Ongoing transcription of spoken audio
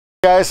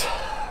Guys,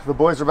 the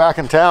boys are back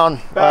in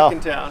town. Back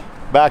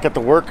at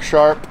the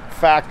WorkSharp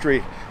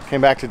factory.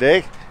 Came back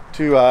today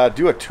to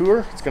do a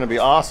tour. It's going to be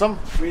awesome.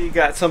 We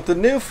got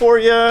something new for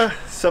you.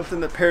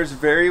 Something that pairs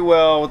very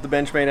well with the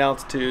Benchmade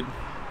Altitude.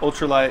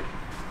 Ultralight.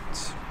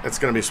 It's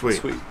going to be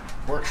sweet.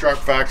 WorkSharp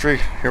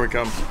factory. Here we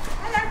come.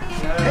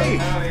 Hey.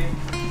 Howdy.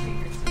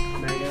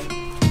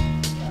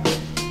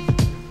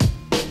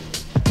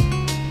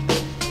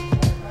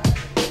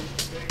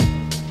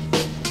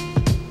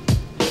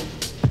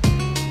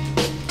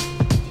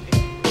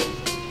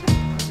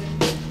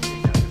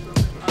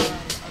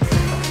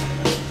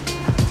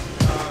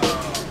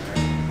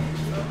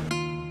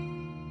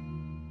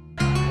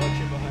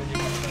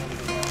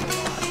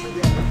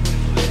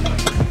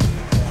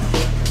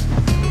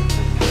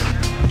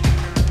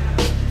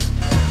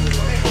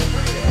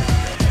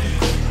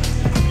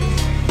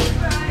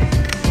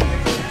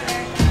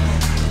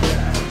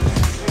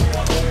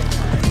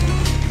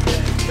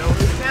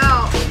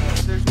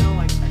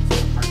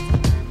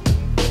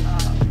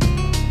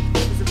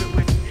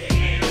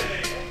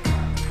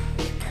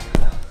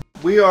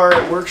 We are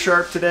at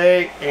WorkSharp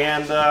today,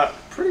 and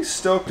pretty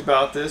stoked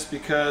about this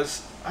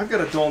because I've got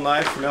a dull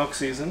knife from elk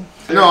season.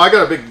 No, I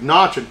got a big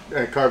notch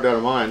carved out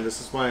of mine. This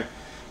is my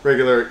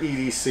regular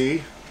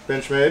EDC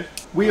Benchmade.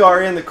 We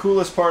are in the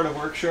coolest part of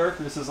WorkSharp.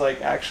 This is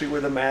like actually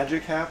where the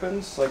magic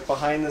happens, like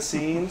behind the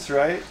scenes,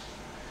 right?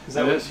 Is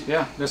that it?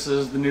 Yeah, this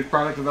is the new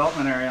product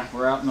development area.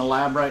 We're out in the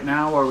lab right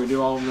now where we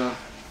do all of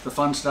the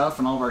fun stuff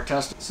and all of our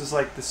testing. This is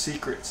like the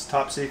secrets,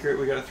 top secret.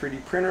 We got a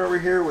 3D printer over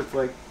here with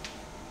like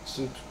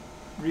some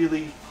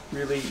really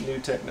new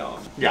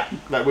technology. Yeah,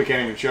 that we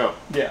can't even show.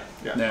 Yeah.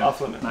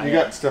 Off limit. You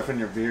got stuff in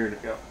your beard.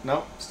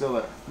 Nope, still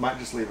there. Might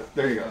just leave it.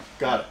 There you go.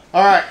 Got it.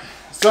 All right.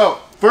 So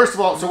first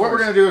of all, what we're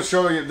gonna do is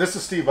show you. This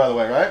is Steve, by the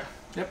way, right?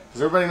 Yep.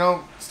 Does everybody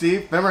know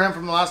Steve? Remember him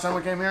from the last time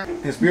we came here?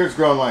 His beard's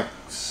grown like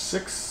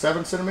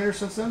 6-7 centimeters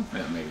since then.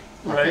 Yeah, maybe.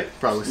 Right.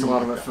 Probably. A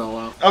lot of it fell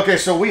out. Okay,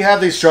 so we have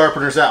these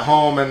sharpeners at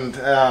home, and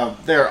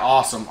they're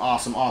awesome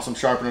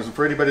sharpeners. And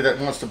for anybody that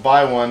wants to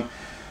buy one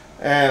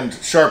and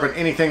sharpen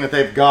anything that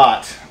they've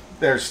got,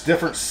 there's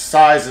different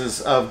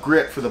sizes of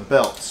grit for the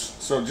belts.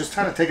 So just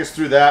kind of take us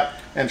through that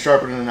and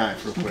sharpen a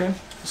knife real quick. Okay,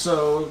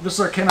 so this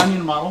is our Ken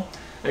Onion model.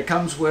 It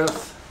comes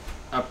with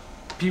a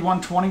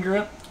P120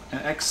 grit, an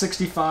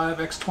X65,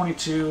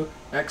 X22,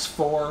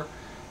 X4,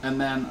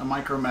 and then a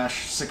micro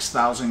mesh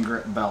 6000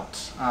 grit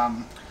belt.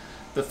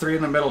 The three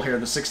in the middle here,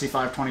 the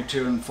 65,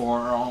 22, and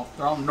 4,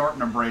 they're all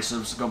Norton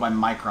abrasives, go by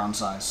micron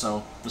size.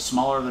 So the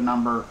smaller the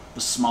number,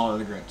 the smaller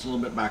the grit. It's a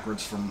little bit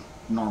backwards from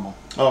normal.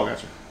 Oh,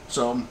 gotcha.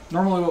 So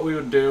normally what we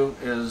would do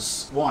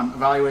is, one,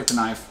 evaluate the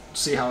knife,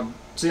 see how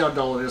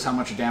dull it is, how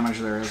much damage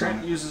there is.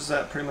 Trent uses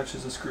that pretty much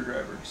as a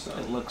screwdriver. So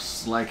it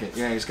looks like it.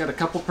 Yeah, he's got a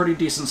couple pretty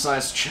decent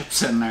sized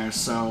chips in there.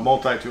 So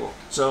multi-tool.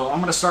 So I'm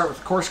going to start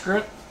with coarse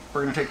grit.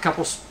 We're going to take a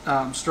couple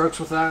strokes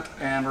with that,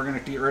 and we're going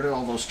to get rid of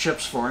all those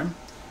chips for him.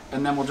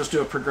 And then we'll just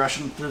do a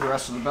progression through the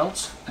rest of the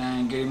belts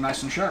and get him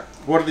nice and sharp.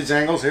 What are these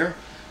angles here?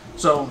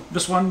 So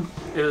this one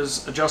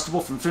is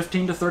adjustable from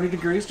 15 to 30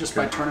 degrees just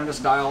by turning this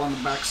dial on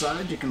the back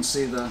side. You can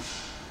see the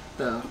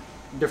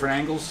different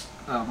angles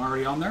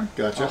already on there.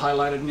 Gotcha. All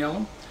highlighted in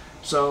yellow.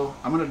 So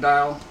I'm going to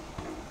dial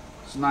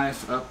this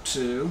knife up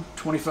to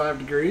 25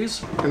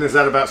 degrees. And is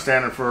that about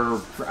standard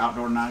for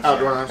outdoor knives?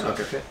 Outdoor knives?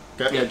 Okay.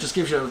 Yeah, it just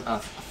gives you a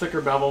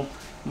thicker bevel,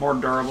 more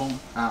durable.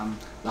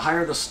 The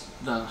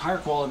higher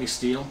quality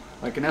steel,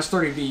 like an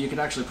S30V, you could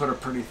actually put a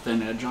pretty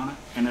thin edge on it,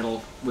 and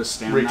it'll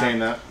withstand retain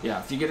that. Yeah,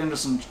 if you get into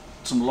some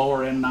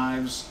lower end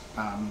knives,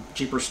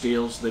 cheaper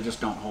steels, they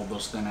just don't hold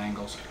those thin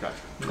angles. Gotcha.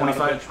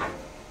 25.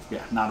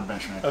 Yeah, not a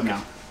Benchmade. Okay.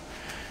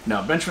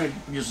 No, Benchmade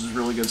uses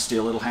really good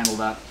steel. It'll handle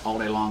that all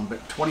day long.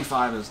 But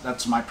 25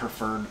 that's my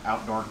preferred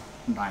outdoor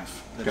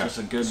knife. It's just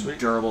a good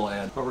durable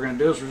edge. What we're going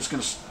to do is we're just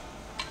going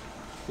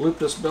to loop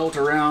this belt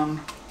around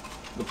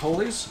the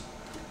pulleys.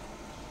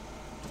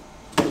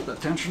 Let that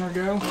tensioner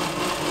go.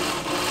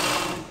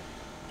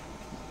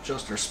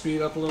 Adjust our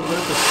speed up a little bit.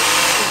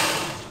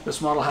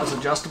 This model has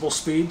adjustable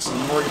speeds, so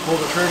the more you pull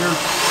the trigger.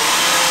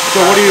 So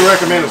what do you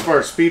recommend as far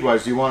as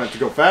speed-wise? Do you want it to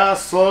go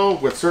fast, slow,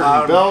 with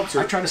certain belts?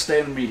 Or? I try to stay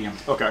in the medium.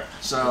 Okay.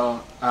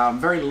 So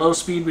very low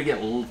speed, we get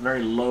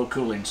very low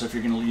cooling. So if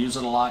you're going to use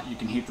it a lot, you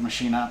can heat the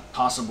machine up,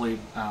 possibly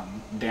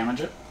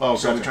damage it. Oh,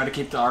 so we try to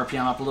keep the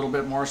RPM up a little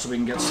bit more so we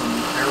can get some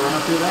air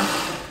running through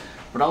there.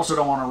 But I also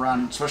don't want to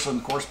run, especially in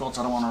the coarse belts,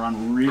 I don't want to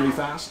run really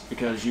fast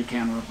because you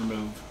can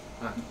remove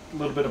a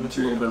little bit of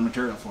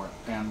material for it.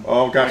 And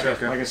gotcha.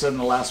 Like I said in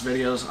the last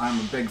videos, I'm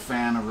a big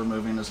fan of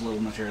removing as little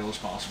material as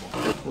possible.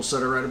 We'll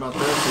set it right about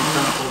there, so you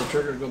kind of pull the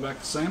trigger to go back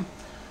the same.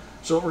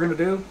 So what we're going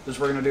to do is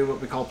we're going to do what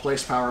we call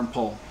place, power, and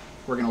pull.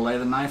 We're going to lay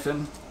the knife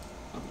in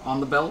on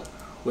the belt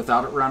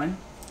without it running.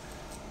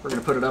 We're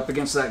going to put it up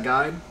against that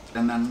guide,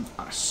 and then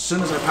as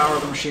soon as I power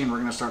the machine, we're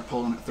going to start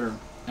pulling it through.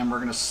 And we're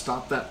going to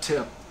stop that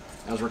tip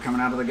as we're coming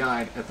out of the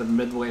guide at the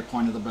midway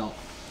point of the belt.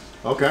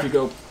 Okay.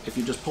 If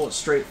you just pull it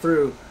straight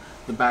through,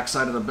 the back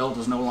side of the belt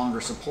is no longer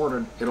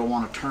supported. It'll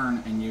want to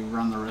turn, and you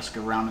run the risk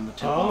of rounding the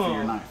tip off of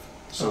your knife.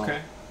 So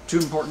Two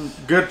important.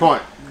 Good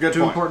point. Good Two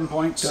point. important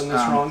points. Done this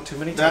wrong too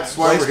many times. That's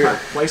why we're here.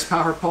 Place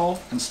power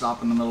pull and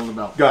stop in the middle of the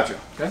belt. Gotcha.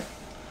 Okay.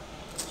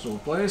 So we'll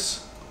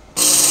place.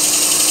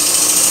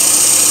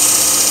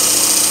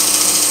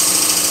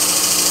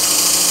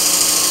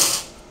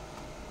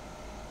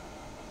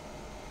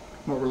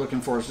 What we're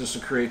looking for is just to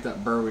create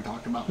that burr we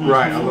talked about.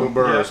 Right, a little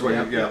burr. Yeah, is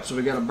what you So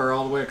we got a burr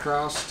all the way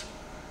across,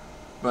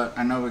 but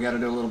I know we got to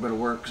do a little bit of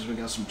work because we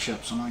got some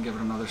chips. So I'm gonna give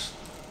it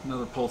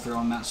another pull through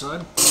on that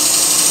side.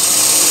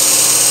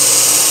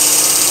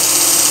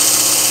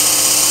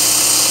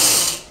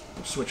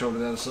 Switch over to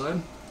the other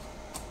side.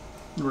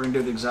 And we're gonna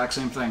do the exact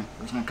same thing.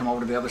 We're just gonna come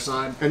over to the other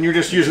side. And you're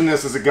just using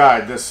this as a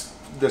guide, this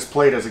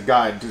plate as a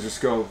guide to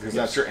just go, because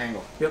that's your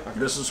angle. Yep. Okay.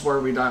 This is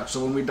where we dial.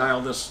 So when we dial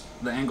this,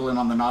 the angle in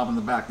on the knob in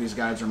the back, these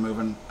guides are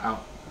moving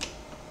out.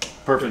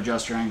 Perfect. To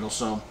adjust your angle.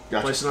 So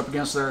Gotcha. Place it up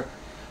against there.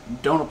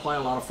 Don't apply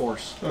a lot of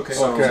force. Okay.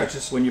 So Okay.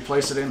 Just when you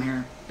place it in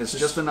here, it's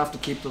just enough to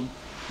keep them.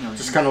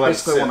 Just you kinda let it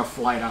basically sit. want to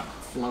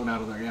float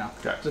out of there. Yeah.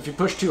 Okay. So if you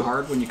push too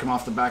hard when you come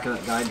off the back of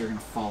that guide, you're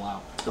gonna fall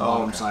out the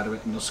bottom okay. side of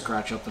it, and you'll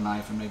scratch up the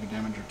knife and maybe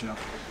damage your tip.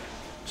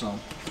 So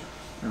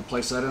we're gonna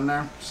place that in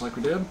there just like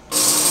we did.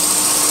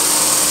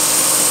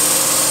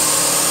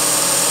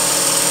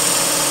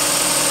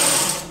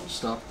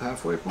 Stop at the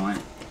halfway point.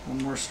 One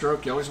more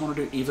stroke. You always want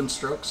to do even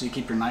strokes so you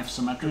keep your knife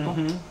symmetrical.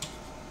 Even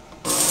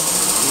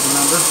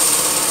number.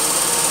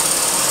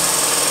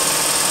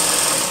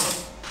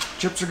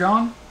 Chips are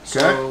gone.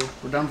 So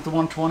we're done with the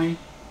 120.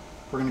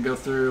 We're going to go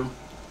through.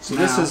 So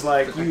this is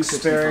like the use X65.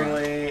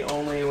 sparingly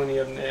only when you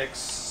have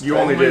nicks. You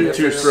only did if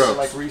 2 you're, strokes.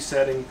 Like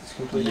resetting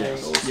complete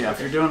angles. Yeah,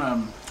 if you're doing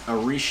a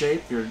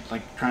reshape, you're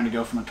like trying to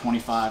go from a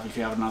 25. If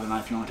you have another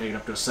knife, you want to take it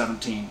up to a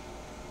 17.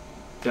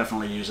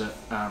 Definitely use it.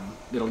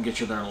 It'll get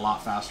you there a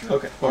lot faster.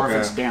 Okay. Or Okay.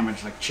 if it's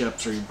damaged, like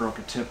chips, or you broke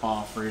a tip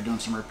off, or you're doing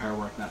some repair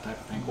work, that type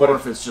of thing. But or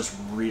if it's just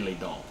really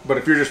dull. But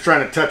if you're just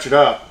trying to touch it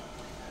up,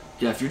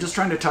 Yeah, if you're just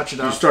trying to touch it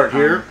up, you start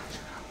here.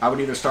 I would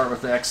either start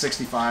with the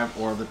X65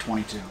 or the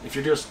 22. If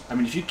you're just, I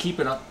mean, if you keep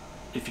it up,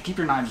 if you keep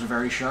your knives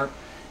very sharp,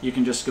 you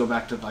can just go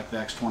back to like the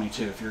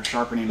X22 if you're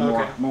sharpening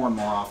more and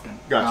more often.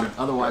 Gotcha.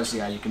 Otherwise,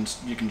 yeah, you can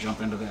jump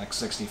into the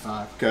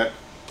X65. Okay.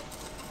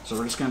 So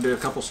we're just going to do a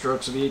couple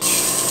strokes of each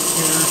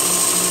here.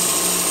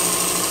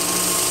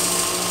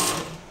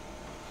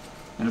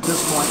 And at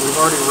this point, we've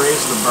already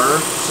raised the burr,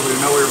 so we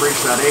know we've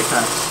reached that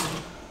apex.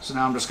 So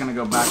now I'm just going to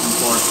go back and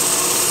forth.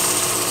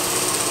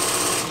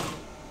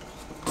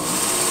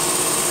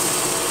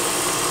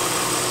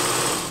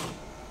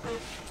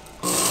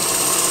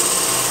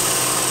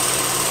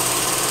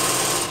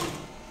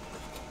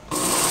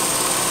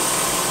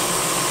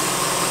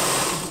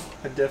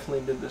 I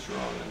definitely did this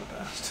wrong in the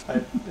past.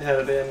 I had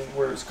it in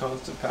where it's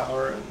constant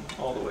power and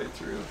all the way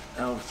through.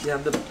 Oh, yeah,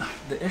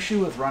 the issue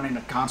with running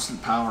at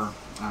constant power,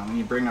 and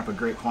you bring up a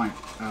great point,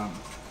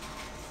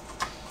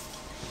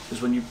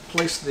 is when you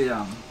place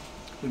the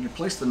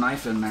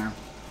knife in there,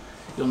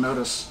 you'll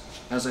notice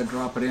as I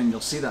drop it in,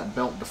 you'll see that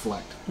belt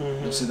deflect.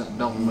 You'll see that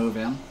belt move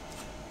in.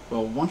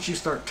 Well, once you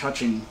start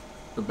touching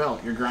the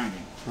belt, you're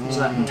grinding.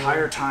 So that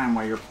entire time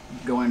while you're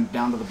going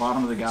down to the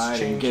bottom of the guide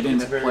and getting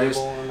it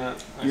placed,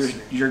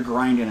 you're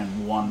grinding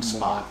in one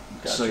spot.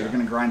 Gotcha. So you're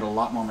going to grind a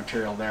lot more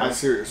material there. I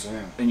see what you're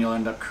saying. And you'll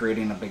end up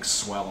creating a big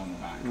swell in the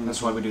back.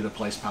 That's why we do the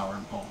place power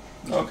and pull.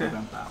 Okay.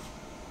 Prevent that.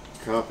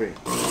 Copy. And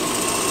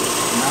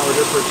now we're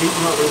just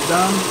repeating what we've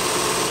done.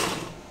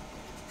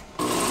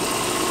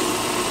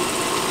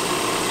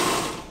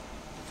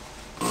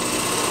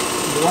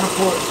 You want to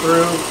pull it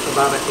through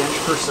about 1 inch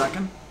per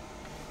second.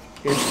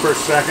 Inch per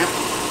second.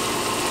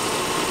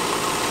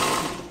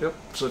 Yep.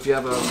 So if you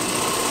have a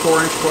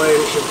 4-inch blade,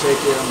 it should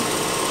take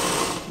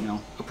you,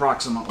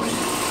 approximately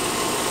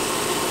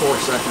 4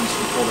 seconds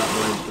to pull that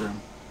blade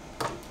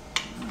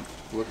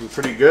through. Looking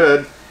pretty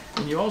good.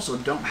 And you also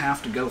don't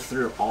have to go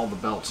through all the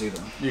belts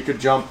either. You could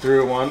jump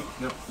through one.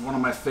 Yep. One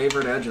of my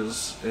favorite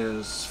edges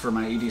is for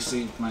my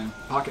EDC, my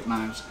pocket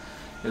knives,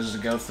 is to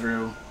go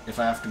through, if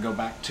I have to go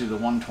back to the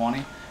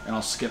 120, and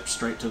I'll skip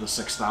straight to the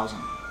 6000.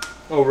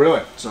 Oh,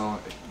 really? So,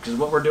 because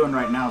what we're doing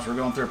right now is we're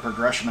going through a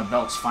progression of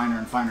belts, finer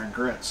and finer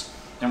grits,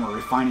 and we're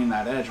refining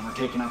that edge, and we're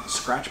taking out the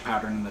scratch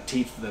pattern in the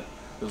teeth,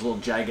 those little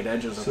jagged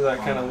edges. So that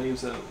kind of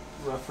leaves a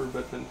rougher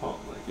but than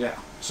pulp. Yeah.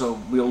 So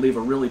we'll leave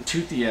a really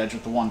toothy edge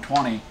with the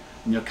 120,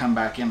 and you'll come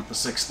back in with the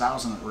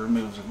 6000. It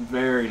removes a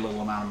very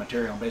little amount of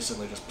material,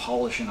 basically just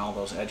polishing all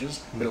those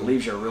edges, but it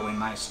leaves you a really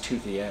nice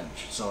toothy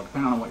edge. So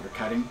depending on what you're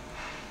cutting,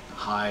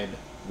 hide,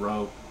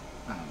 rope,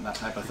 that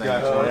type of thing.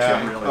 Gotcha. So it's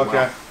Yeah. really Okay.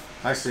 well.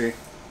 I see.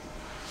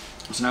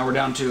 So now we're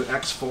down to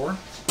X4.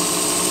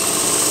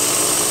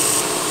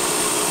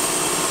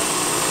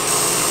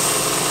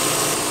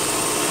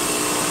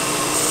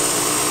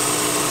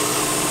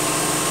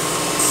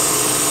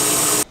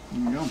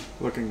 There we go.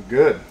 Looking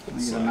good.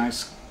 You get a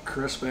nice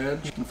crisp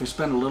edge. If we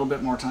spend a little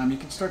bit more time, you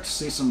can start to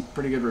see some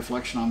pretty good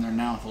reflection on there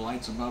now with the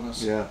lights above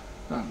us. Yeah.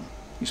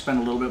 You spend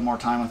a little bit more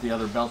time with the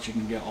other belts, you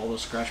can get all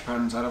those scratch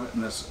patterns out of it,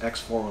 and this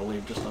X4 will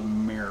leave just a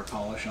mirror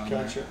polish on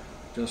there. Gotcha.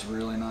 Just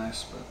really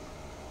nice. But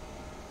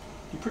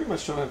You pretty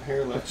much don't have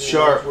hair left. It's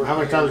sharp. How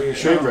many times have you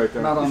shaved right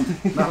there? Not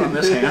on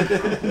this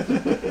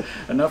hand.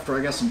 Enough for,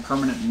 I guess, some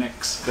permanent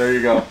nicks. There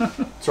you go.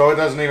 So it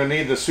doesn't even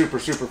need the super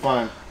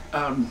fine.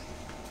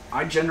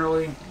 I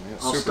generally,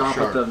 I'll stop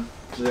sharp.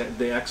 at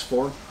the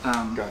X4.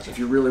 Gotcha. If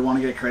you really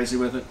want to get crazy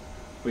with it,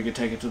 we could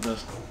take it to the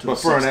But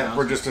for an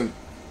we're just an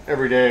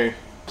everyday.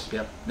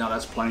 Yep. No,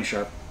 that's plenty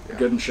sharp. Yeah.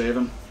 Good and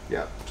shaven.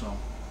 Yeah. So.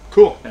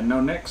 Cool. And no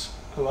nicks.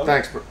 I love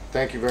Thanks.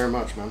 Thank you very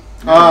much, man.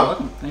 You're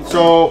welcome. Thank you.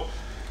 So,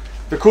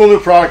 the cool new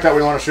product that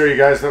we want to show you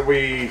guys that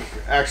we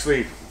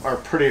actually are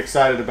pretty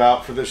excited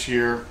about for this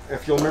year.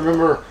 If you'll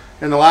remember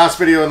in the last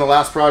video, in the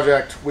last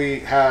project, we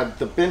had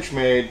the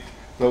Benchmade,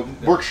 the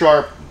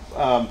WorkSharp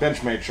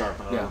Benchmade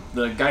sharpener. Yeah,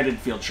 the guided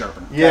field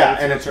sharpener. Yeah,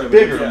 and it's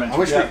bigger. Yeah. I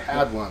wish we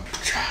had one.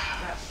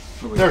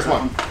 There's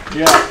one.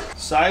 Yeah.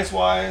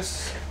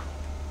 Size-wise,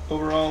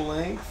 overall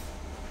length,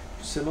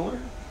 similar,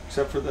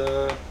 except for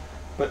the,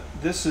 but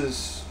this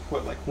is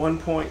what, like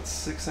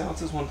 1.6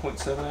 ounces,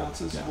 1.7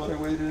 ounces is what I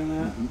weighed it in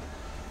at.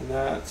 And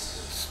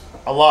that's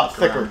a lot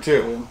thicker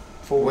too.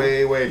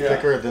 Way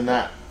thicker than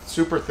that.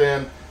 Super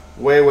thin,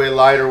 way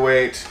lighter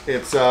weight.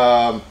 It's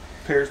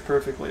pairs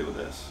perfectly with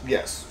this.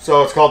 yes.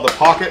 So it's called the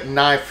Pocket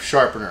Knife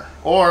Sharpener,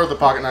 or the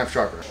Pocket Knife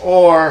Sharpener,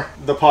 or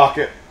the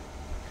Pocket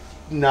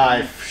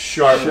Knife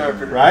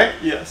Sharpener, right?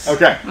 Yes.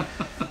 Okay.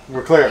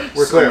 We're clear.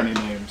 We're So clear. many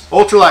names.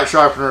 Ultralight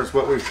sharpener is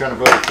what we've kind of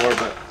voted for,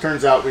 but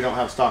turns out we don't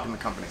have stock in the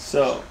company.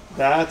 So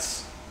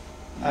that's,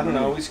 I don't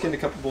know, we skinned a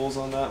couple bulls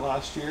on that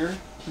last year.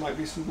 Might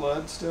be some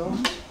blood still.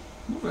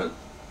 A little bit.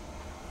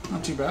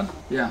 Not too bad.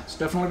 Yeah, it's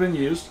definitely been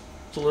used.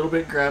 It's a little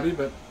bit grabby,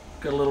 but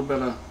got a little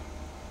bit of,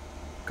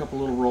 a couple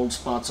little rolled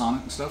spots on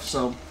it and stuff.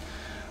 So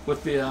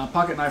with the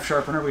pocket knife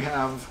sharpener, we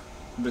have,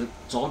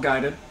 it's all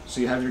guided.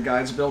 So you have your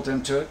guides built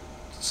into it.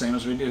 Same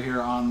as we do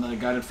here on the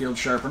guided field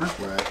sharpener.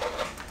 Right.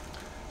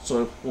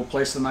 So we'll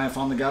place the knife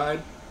on the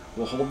guide.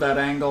 We'll hold that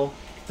angle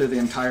through the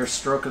entire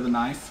stroke of the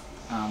knife.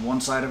 One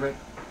side of it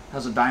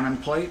has a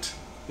diamond plate.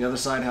 The other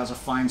side has a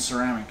fine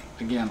ceramic.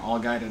 Again, all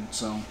guided.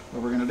 So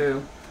what we're going to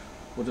do,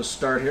 we'll just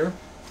start here.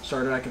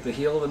 Start it back at the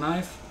heel of the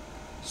knife.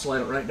 Slide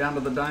it right down to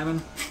the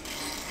diamond.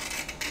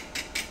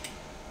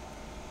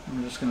 And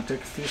we're just going to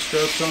take a few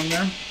strokes on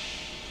there.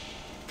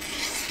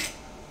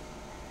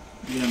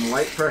 Again,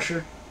 light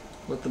pressure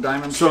with the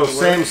diamond. So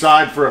same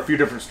side for a few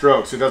different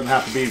strokes. It doesn't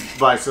have to be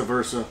vice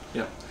versa.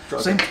 Yep.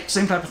 Okay.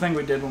 Same type of thing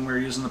we did when we were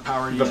using the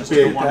power units.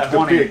 big- The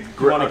 120. the big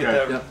grip. wanna get Okay.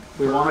 that- Yep.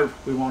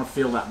 We want to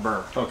feel that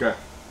burr. Okay.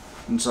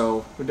 And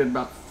so we did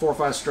about 4 or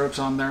 5 strokes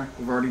on there.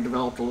 We've already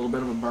developed a little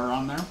bit of a burr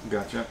on there.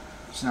 Gotcha.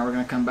 So now we're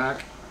going to come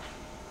back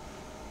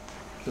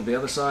to the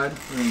other side.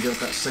 We're going to give it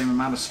that same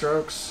amount of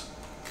strokes.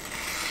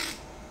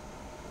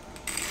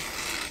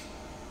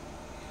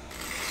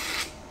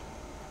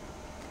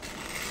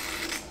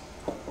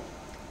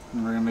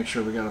 And we're going to make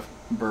sure we got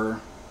a burr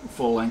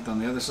full length on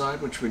the other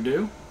side, which we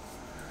do.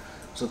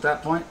 So at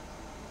that point,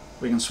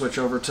 we can switch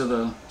over to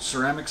the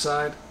ceramic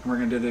side, and we're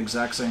going to do the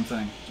exact same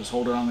thing. Just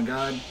hold it on the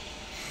guide.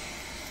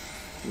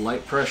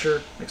 Light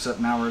pressure, except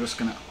now we're just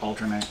going to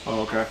alternate.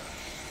 Oh, okay.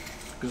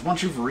 Because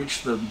once you've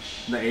reached the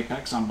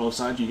apex on both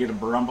sides, you get a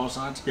burr on both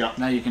sides. Yeah.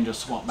 Now you can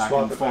just swap back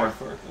Swap and it back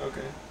forth.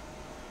 Okay.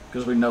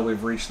 Because we know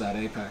we've reached that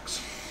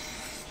apex.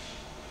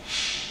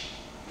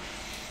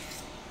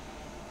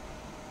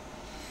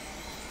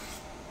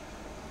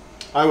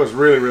 I was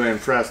really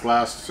impressed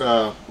last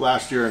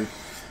year in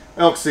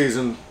elk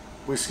season.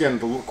 We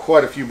skinned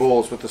quite a few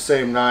bulls with the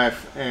same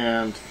knife,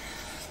 and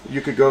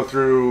you could go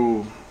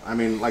through, I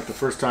mean, like the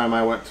first time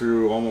I went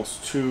through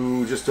almost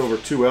just over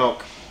 2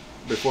 elk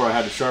before I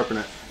had to sharpen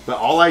it. But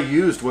all I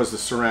used was the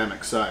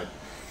ceramic side,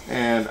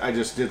 and I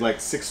just did like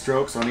 6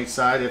 strokes on each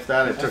side, if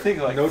that. It I took think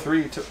like no,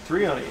 three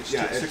on each.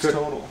 yeah, Took it 6 took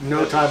total.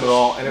 no time at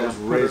all, and it was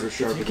razor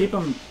sharp. If you keep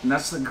them, and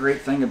that's the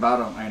great thing about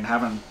them and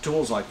having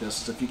tools like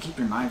this, is if you keep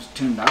your knives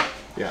tuned up,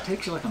 Yeah. it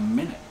takes you like a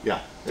minute.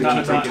 Yeah. To Not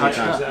keep them enough, touched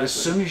yeah, up. exactly. As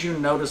soon as you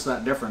notice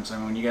that difference, I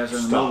mean, when you guys are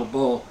in the middle of a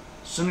bull,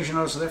 as soon as you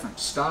notice the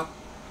difference, stop,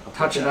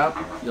 touch it up,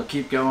 you'll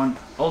keep going.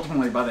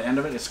 Ultimately, by the end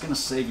of it, it's going to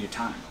save you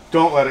time.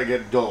 Don't let it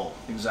get dull,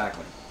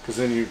 Exactly. because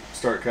then you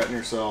start cutting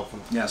yourself.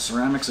 And Yeah,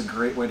 ceramic's a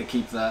great way to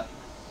keep that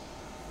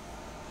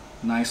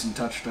nice and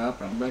touched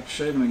up. And back to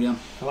shaving again.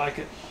 I like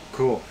it.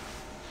 cool.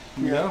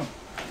 There you go.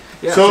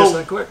 Yeah, So- just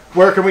that quick.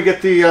 Where can we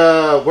get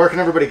the? Where can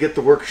everybody get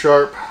the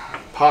WorkSharp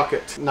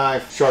pocket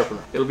knife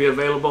sharpener? It'll be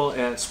available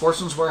at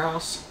Sportsman's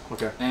Warehouse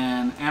Okay.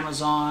 and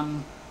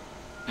Amazon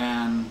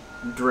and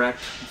direct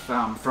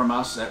from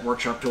us at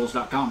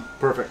worksharptools.com.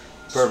 Perfect.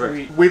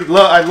 Sweet.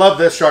 I love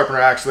this sharpener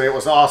actually. It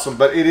was awesome,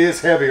 but it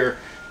is heavier.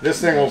 This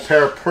thing will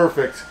pair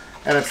perfect,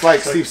 and it's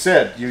like Steve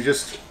said. You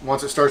just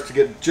once it starts to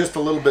get just a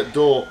little bit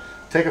dull,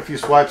 take a few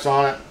swipes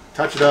on it,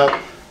 touch it up.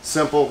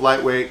 Simple,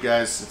 lightweight,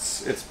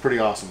 guys. It's pretty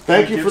awesome.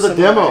 Thank you give for the some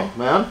demo, away?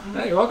 man.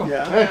 Hey, you're welcome.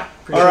 Yeah. Hey.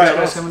 Appreciate All you guys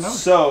right. coming over.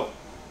 So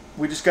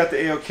we just got the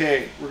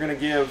AOK. We're gonna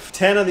give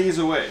 10 of these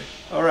away.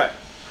 All right.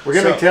 We're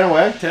giving So, 10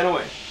 away. 10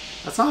 away.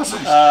 That's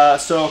awesome.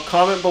 So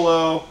comment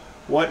below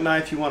what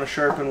knife you want to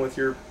sharpen with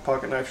your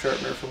pocket knife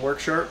sharpener from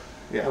WorkSharp.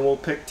 Yeah. And we'll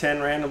pick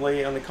 10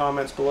 randomly on the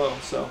comments below.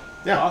 So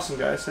Yeah. awesome,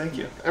 guys. Thank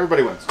you.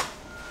 Everybody wins.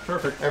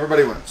 Perfect.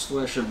 Everybody wins. That's the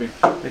way it should be.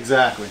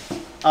 Exactly.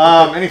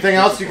 Anything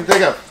else you can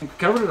think of? I think we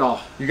covered it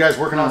all. You guys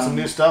working on some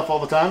new stuff all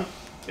the time?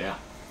 Yeah.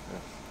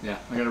 Yeah.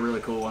 I got a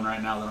really cool one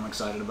right now that I'm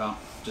excited about.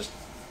 Just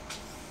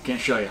can't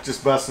show you.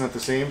 Just busting at the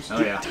seams? Oh,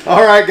 yeah.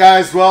 All right,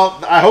 guys. Well,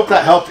 I hope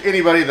that helped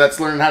anybody that's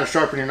learning how to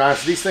sharpen your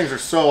knives. These things are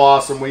so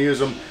awesome. We use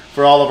them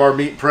for all of our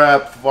meat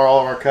prep, for all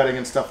of our cutting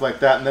and stuff like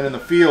that. And then in the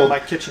field, My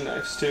kitchen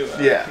knives too.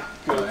 Yeah.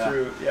 Go Oh, yeah.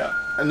 through. Yeah.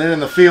 and then in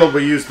the field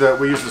we use the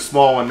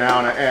small one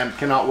now, and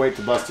cannot wait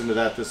to bust into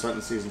that this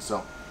hunting season.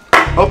 So,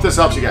 hope this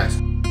helps you guys.